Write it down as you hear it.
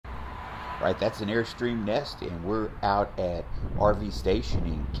Right, that's an Airstream nest, and we're out at RV Station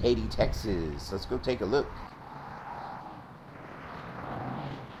in Katy, Texas. Let's go take a look.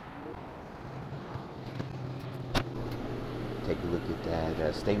 Take a look at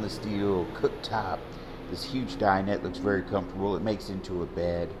that stainless steel cooktop. This huge dinette looks very comfortable. It makes into a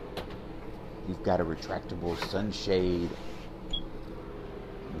bed. You've got a retractable sunshade.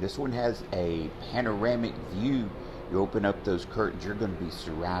 This one has a panoramic view. You open up those curtains, you're going to be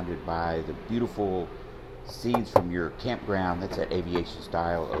surrounded by the beautiful scenes from your campground. That's that aviation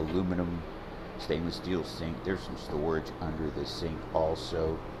style aluminum stainless steel sink. There's some storage under the sink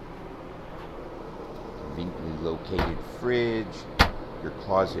also. Conveniently located fridge. Your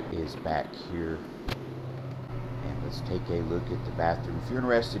closet is back here. And let's take a look at the bathroom. If you're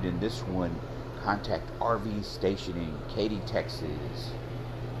interested in this one, contact RV Station in Katy, Texas.